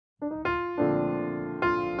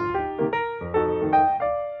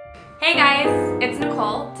Hey guys, it's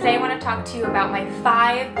Nicole. Today I want to talk to you about my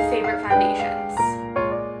 5 favorite foundations.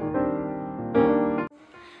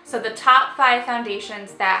 So the top 5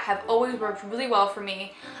 foundations that have always worked really well for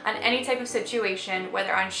me on any type of situation,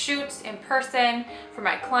 whether on shoots, in person, for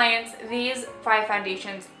my clients, these 5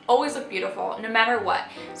 foundations always look beautiful no matter what.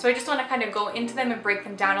 So I just want to kind of go into them and break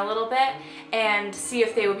them down a little bit and see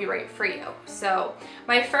if they would be right for you. So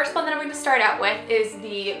my first one that I'm going to start out with is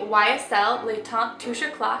the YSL Teint Touche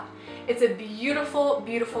Eclat. It's a beautiful,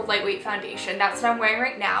 beautiful lightweight foundation. That's what I'm wearing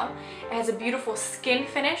right now. It has a beautiful skin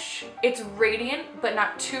finish. It's radiant, but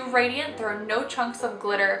not too radiant. There are no chunks of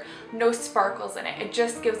glitter, no sparkles in it. It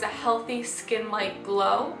just gives a healthy skin-like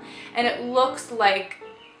glow, and it looks like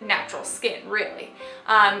natural skin, really.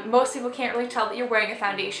 Most people can't really tell that you're wearing a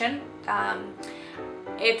foundation.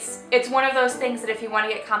 It's one of those things that if you want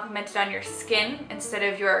to get complimented on your skin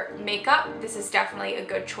instead of your makeup, this is definitely a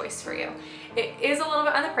good choice for you. It is a little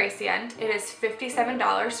bit on the pricey end. It is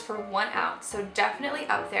 $57 for 1 ounce, so definitely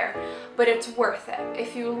up there, but it's worth it.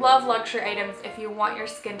 If you love luxury items, if you want your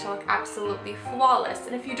skin to look absolutely flawless,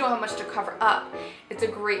 and if you don't have much to cover up, it's a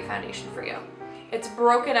great foundation for you. It's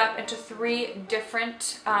broken up into 3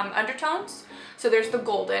 different undertones. So there's the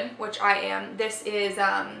golden, which I am. This is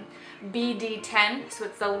BD10, so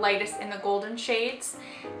it's the lightest in the golden shades.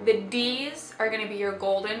 The D's are going to be your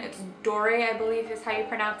golden. It's Doré, I believe is how you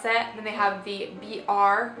pronounce it. Then they have the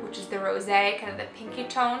BR, which is the rosé, kind of the pinky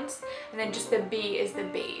tones. And then just the B is the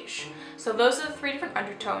beige. So those are the 3 different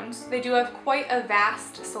undertones. They do have quite a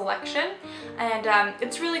vast selection, and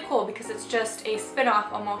it's really cool because it's just a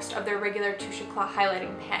spin-off almost of their regular Touche Eclat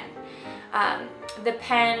highlighting pen. The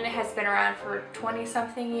pen has been around for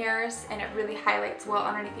 20-something years, and it really highlights well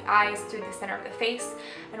underneath the eyes, through the center of the face,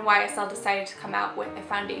 and YSL decided to come out with a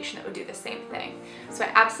foundation that would do the same thing. So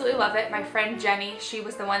I absolutely love it. My friend Jenny, she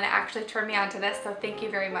was the one that actually turned me on to this, so thank you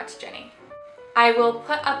very much, Jenny. I will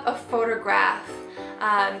put up a photograph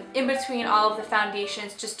in between all of the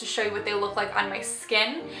foundations just to show you what they look like on my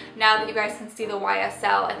skin. Now that you guys can see the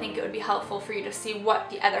YSL, I think it would be helpful for you to see what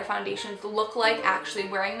the other foundations look like actually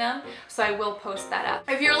wearing them, so I will post that up.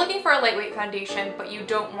 If you're looking for a lightweight foundation but you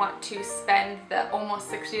don't want to spend the almost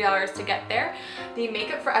 $60 to get there, the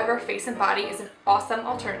Makeup Forever Face and Body is an awesome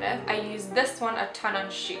alternative. I use this one a ton on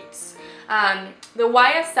shoots. The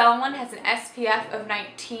YSL one has an SPF of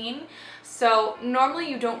 19. So normally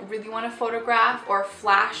you don't really want to photograph or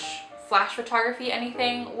flash photography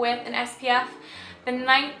anything with an SPF. The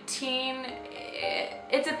 19,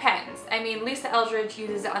 it depends. I mean, Lisa Eldridge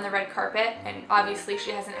uses it on the red carpet, and obviously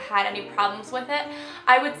she hasn't had any problems with it.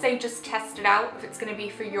 I would say just test it out. If it's going to be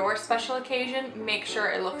for your special occasion, make sure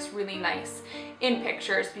it looks really nice in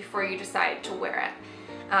pictures before you decide to wear it.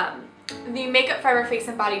 The Makeup Forever Face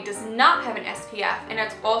and Body does not have an SPF, and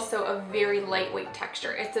it's also a very lightweight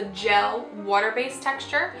texture. It's a gel, water-based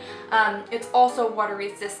texture. It's also water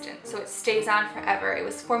resistant, so it stays on forever. It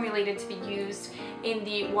was formulated to be used in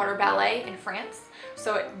the water ballet in France,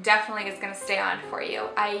 so it definitely is going to stay on for you.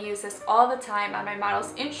 I use this all the time on my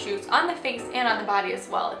models in shoots, on the face and on the body as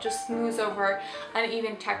well. It just smooths over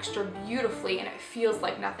uneven texture beautifully, and it feels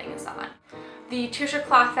like nothing is on. The Touche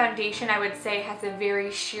Eclat foundation, I would say, has a very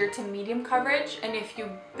sheer to medium coverage, and if you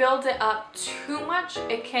build it up too much,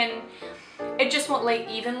 it just won't lay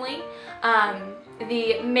evenly.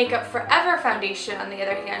 The Makeup Forever foundation, on the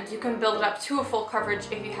other hand, you can build it up to a full coverage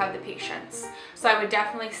if you have the patience. So I would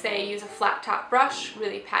definitely say use a flat top brush,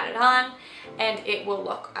 really pat it on, and it will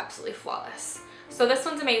look absolutely flawless. So this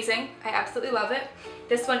one's amazing. I absolutely love it.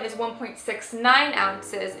 This one is 1.69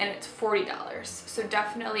 ounces, and it's $40. So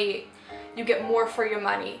definitely you get more for your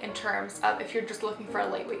money in terms of if you're just looking for a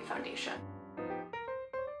lightweight foundation.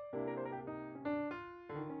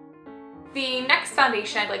 The next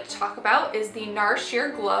foundation I'd like to talk about is the Nars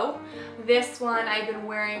Sheer Glow. This one I've been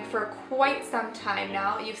wearing for quite some time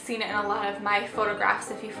now. You've seen it in a lot of my photographs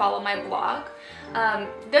if you follow my blog.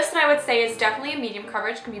 This one I would say is definitely a medium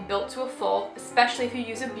coverage, can be built to a full, especially if you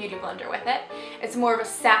use a beauty blender with it. It's more of a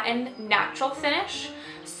satin natural finish.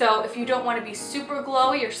 So if you don't want to be super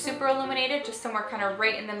glowy or super illuminated, just somewhere kind of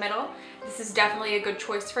right in the middle, this is definitely a good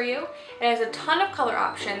choice for you. It has a ton of color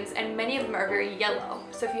options, and many of them are very yellow.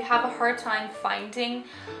 So if you have a hard time finding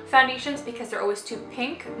foundations because they're always too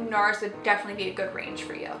pink, Nars would definitely be a good range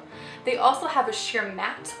for you. They also have a sheer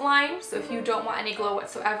matte line, so if you don't want any glow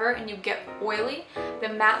whatsoever and you get oily, the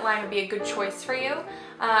matte line would be a good choice for you.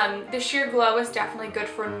 The sheer glow is definitely good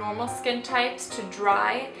for normal skin types to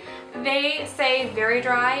dry. They say very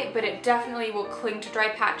dry, but it definitely will cling to dry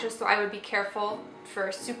patches, so I would be careful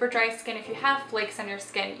for super dry skin. If you have flakes on your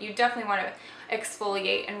skin, you definitely want to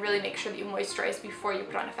exfoliate and really make sure that you moisturize before you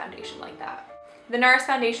put on a foundation like that. The Nars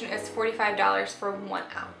foundation is $45 for 1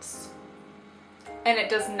 ounce. And it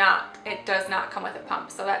does not come with a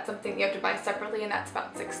pump, so that's something you have to buy separately, and that's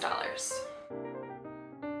about $6.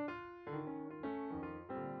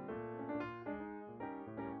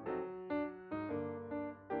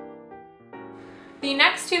 The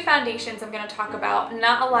next two foundations I'm going to talk about,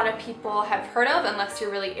 not a lot of people have heard of unless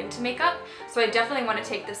you're really into makeup, so I definitely want to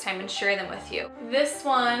take this time and share them with you. This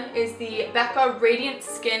one is the Becca Radiant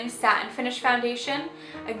Skin Satin Finish Foundation.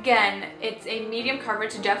 Again, it's a medium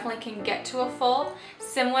coverage, definitely can get to a full.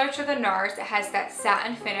 Similar to the Nars, it has that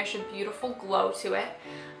satin finish, a beautiful glow to it.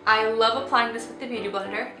 I love applying this with the Beauty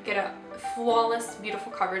Blender. You get a flawless,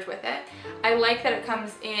 beautiful coverage with it. I like that it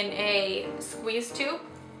comes in a squeeze tube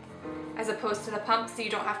as opposed to the pump, so you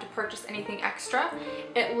don't have to purchase anything extra.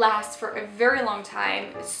 It lasts for a very long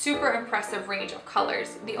time. Super impressive range of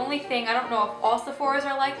colors. The only thing, I don't know if all Sephoras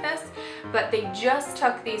are like this, but they just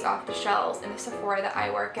took these off the shelves in the Sephora that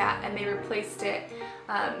I work at, and they replaced it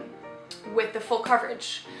with the full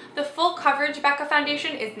coverage. The full coverage Becca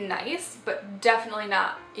foundation is nice, but definitely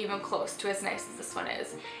not even close to as nice as this one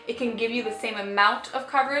is. It can give you the same amount of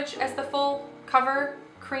coverage as the full cover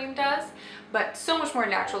cream does, but so much more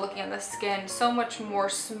natural looking on the skin, so much more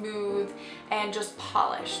smooth and just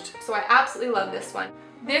polished. So I absolutely love this one.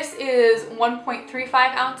 This is 1.35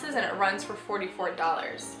 ounces and it runs for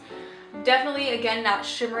 $44. Definitely, again, not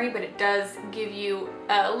shimmery, but it does give you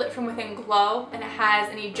a lit from within glow, and it has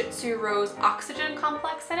an Ijitsu Rose Oxygen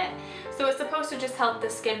Complex in it. So it's supposed to just help the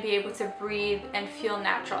skin be able to breathe and feel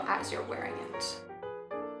natural as you're wearing it.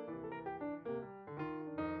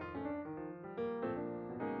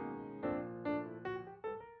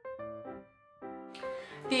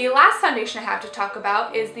 The last foundation I have to talk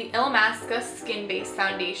about is the Illamasqua Skin Base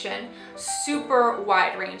Foundation. Super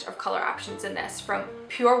wide range of color options in this, from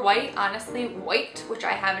pure white, honestly white, which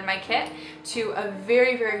I have in my kit, to a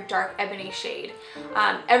very, very dark ebony shade.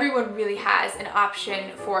 Everyone really has an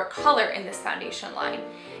option for color in this foundation line.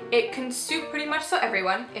 It can suit pretty much so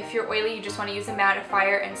everyone. If you're oily, you just want to use a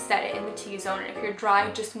mattifier and set it in the T-zone. And if you're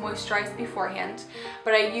dry, just moisturize beforehand.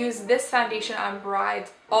 But I use this foundation on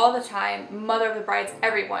brides all the time, mother of the brides,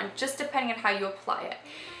 everyone, just depending on how you apply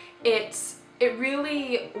it. It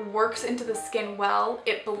really works into the skin well,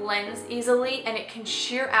 it blends easily, and it can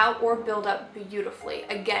sheer out or build up beautifully.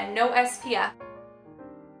 Again, no SPF.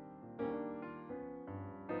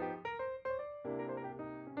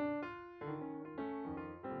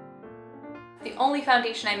 The only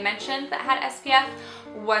foundation I mentioned that had SPF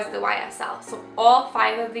was the YSL. So all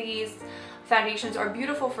 5 of these foundations are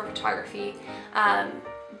beautiful for photography.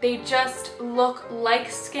 They just look like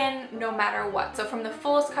skin no matter what. So from the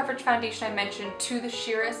fullest coverage foundation I mentioned to the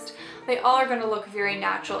sheerest, they all are going to look very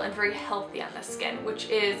natural and very healthy on the skin, which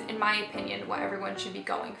is, in my opinion, what everyone should be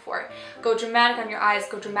going for. Go dramatic on your eyes,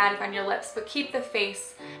 go dramatic on your lips, but keep the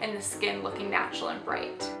face and the skin looking natural and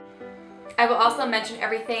bright. I will also mention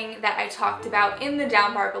everything that I talked about in the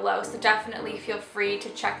down bar below, so definitely feel free to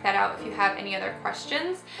check that out if you have any other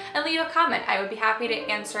questions, and leave a comment. I would be happy to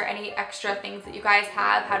answer any extra things that you guys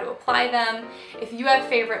have, how to apply them. If you have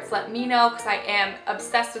favorites, let me know, because I am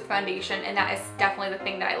obsessed with foundation, and that is definitely the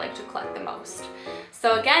thing that I like to collect the most.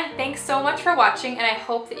 So again, thanks so much for watching, and I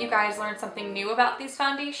hope that you guys learned something new about these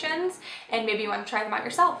foundations, and maybe you want to try them out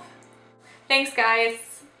yourself. Thanks,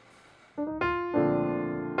 guys!